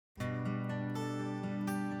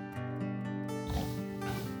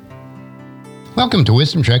Welcome to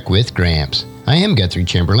Wisdom Trek with Gramps. I am Guthrie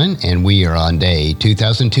Chamberlain, and we are on day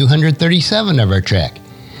 2237 of our trek.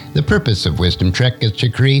 The purpose of Wisdom Trek is to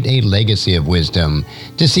create a legacy of wisdom,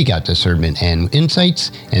 to seek out discernment and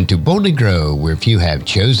insights, and to boldly grow where few have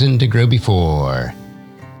chosen to grow before.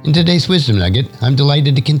 In today's Wisdom Nugget, I'm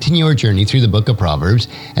delighted to continue our journey through the book of Proverbs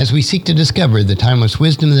as we seek to discover the timeless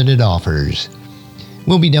wisdom that it offers.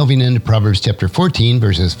 We'll be delving into Proverbs chapter 14,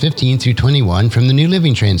 verses 15 through 21 from the New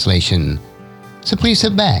Living Translation. So please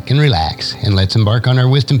sit back and relax, and let's embark on our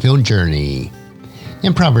wisdom-filled journey.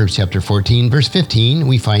 In Proverbs chapter 14, verse 15,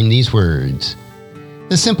 we find these words: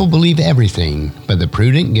 "The simple believe everything, but the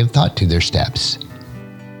prudent give thought to their steps."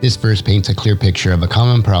 This verse paints a clear picture of a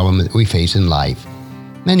common problem that we face in life.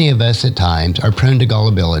 Many of us at times are prone to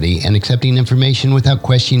gullibility and accepting information without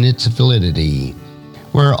questioning its validity.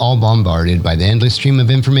 We're all bombarded by the endless stream of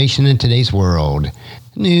information in today's world.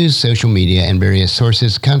 News, social media, and various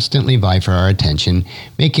sources constantly vie for our attention,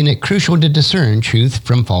 making it crucial to discern truth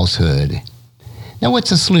from falsehood. Now, what's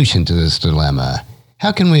the solution to this dilemma?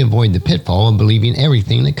 How can we avoid the pitfall of believing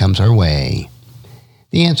everything that comes our way?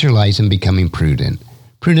 The answer lies in becoming prudent.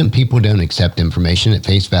 Prudent people don't accept information at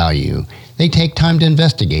face value. They take time to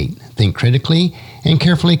investigate, think critically, and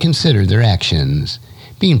carefully consider their actions.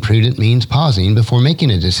 Being prudent means pausing before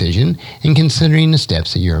making a decision and considering the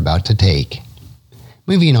steps that you're about to take.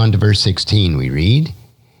 Moving on to verse 16, we read,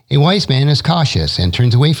 "A wise man is cautious and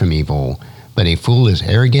turns away from evil, but a fool is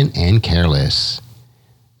arrogant and careless."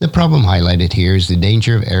 The problem highlighted here is the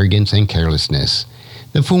danger of arrogance and carelessness.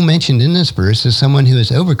 The fool mentioned in this verse is someone who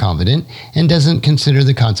is overconfident and doesn't consider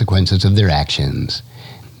the consequences of their actions.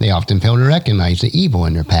 They often fail to recognize the evil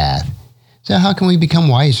in their path. So how can we become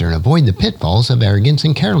wiser and avoid the pitfalls of arrogance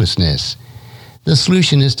and carelessness? The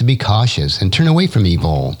solution is to be cautious and turn away from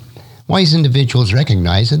evil. Wise individuals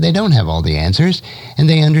recognize that they don't have all the answers, and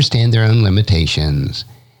they understand their own limitations.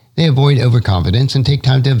 They avoid overconfidence and take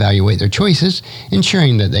time to evaluate their choices,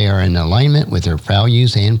 ensuring that they are in alignment with their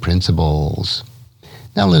values and principles.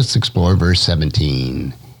 Now let's explore verse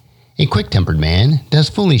 17. "A quick-tempered man does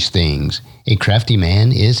foolish things. A crafty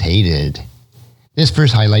man is hated." This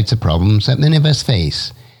verse highlights the problems that many of us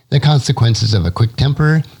face, the consequences of a quick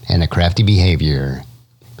temper and a crafty behavior.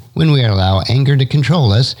 When we allow anger to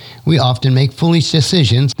control us, we often make foolish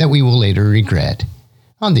decisions that we will later regret.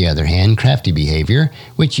 On the other hand, crafty behavior,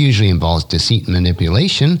 which usually involves deceit and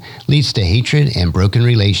manipulation, leads to hatred and broken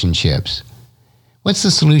relationships. What's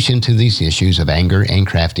the solution to these issues of anger and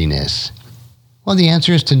craftiness? Well, the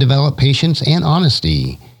answer is to develop patience and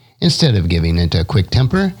honesty. Instead of giving into a quick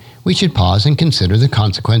temper, we should pause and consider the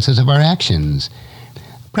consequences of our actions.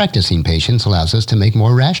 Practicing patience allows us to make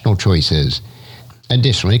more rational choices.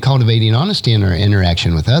 Additionally, cultivating honesty in our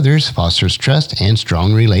interaction with others fosters trust and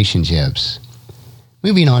strong relationships.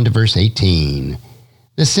 Moving on to verse 18.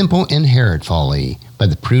 "The simple inherit folly, but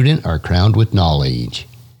the prudent are crowned with knowledge."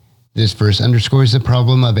 This verse underscores the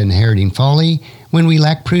problem of inheriting folly when we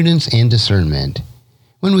lack prudence and discernment.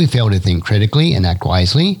 When we fail to think critically and act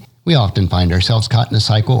wisely, we often find ourselves caught in a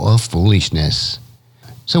cycle of foolishness.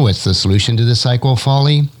 So what's the solution to the cycle of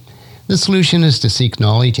folly? The solution is to seek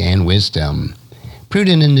knowledge and wisdom.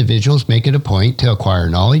 Prudent individuals make it a point to acquire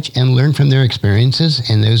knowledge and learn from their experiences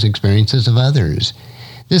and those experiences of others.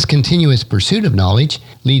 This continuous pursuit of knowledge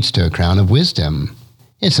leads to a crown of wisdom.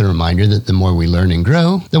 It's a reminder that the more we learn and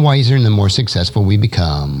grow, the wiser and the more successful we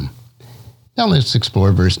become. Now let's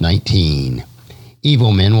explore verse 19.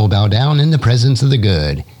 "Evil men will bow down in the presence of the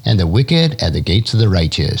good, and the wicked at the gates of the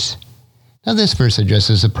righteous." Now this verse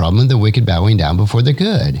addresses the problem of the wicked bowing down before the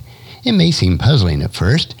good. It may seem puzzling at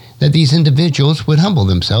first that these individuals would humble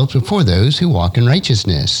themselves before those who walk in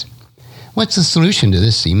righteousness. What's the solution to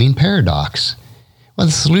this seeming paradox? Well,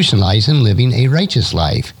 the solution lies in living a righteous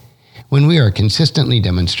life. When we are consistently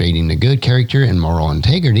demonstrating the good character and moral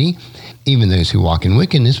integrity, even those who walk in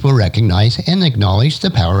wickedness will recognize and acknowledge the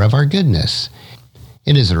power of our goodness.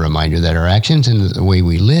 It is a reminder that our actions and the way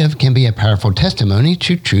we live can be a powerful testimony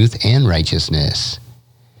to truth and righteousness.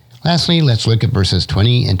 Lastly, let's look at verses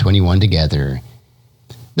 20 and 21 together.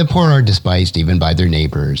 "The poor are despised even by their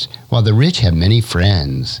neighbors, while the rich have many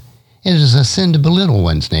friends. It is a sin to belittle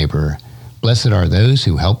one's neighbor. Blessed are those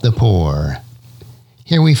who help the poor."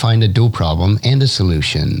 Here we find a dual problem and a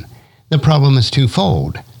solution. The problem is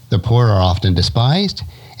twofold. The poor are often despised,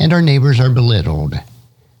 and our neighbors are belittled.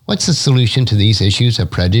 What's the solution to these issues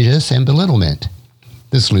of prejudice and belittlement?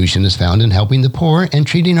 The solution is found in helping the poor and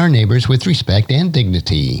treating our neighbors with respect and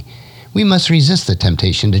dignity. We must resist the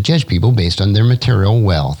temptation to judge people based on their material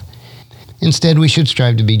wealth. Instead, we should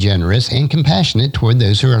strive to be generous and compassionate toward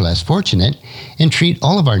those who are less fortunate and treat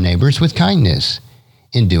all of our neighbors with kindness.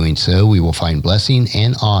 In doing so, we will find blessing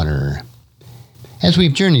and honor. As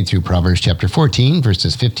we've journeyed through Proverbs chapter 14,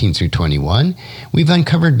 verses 15 through 21, we've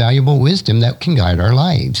uncovered valuable wisdom that can guide our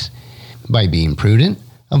lives. By being prudent,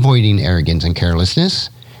 avoiding arrogance and carelessness,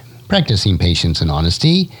 practicing patience and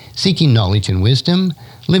honesty, seeking knowledge and wisdom,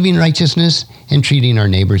 living righteousness, and treating our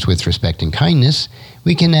neighbors with respect and kindness,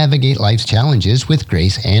 we can navigate life's challenges with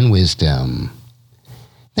grace and wisdom.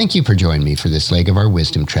 Thank you for joining me for this leg of our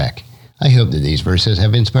wisdom trek. I hope that these verses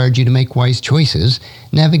have inspired you to make wise choices,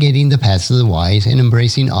 navigating the paths of the wise and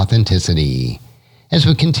embracing authenticity. As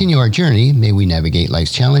we continue our journey, may we navigate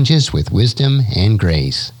life's challenges with wisdom and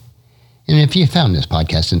grace. And if you found this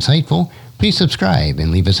podcast insightful, please subscribe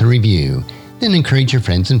and leave us a review. Then encourage your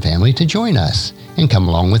friends and family to join us and come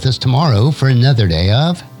along with us tomorrow for another day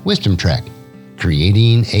of Wisdom Trek,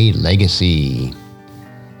 Creating a Legacy.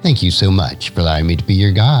 Thank you so much for allowing me to be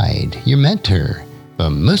your guide, your mentor, but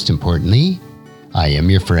most importantly, I am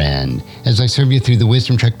your friend as I serve you through the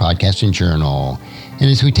Wisdom Trek podcast and journal. And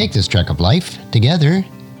as we take this trek of life together,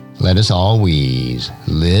 let us always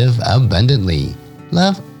live abundantly,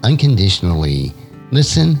 love unconditionally,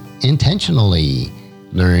 listen intentionally,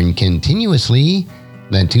 learn continuously,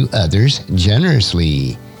 lend to others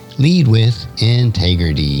generously, lead with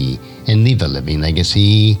integrity, and leave a living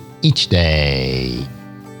legacy each day.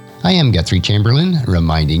 I am Guthrie Chamberlain,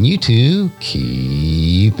 reminding you to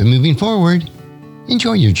keep moving forward,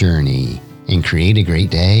 enjoy your journey, and create a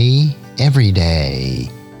great day every day.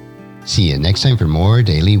 See you next time for more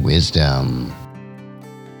daily wisdom.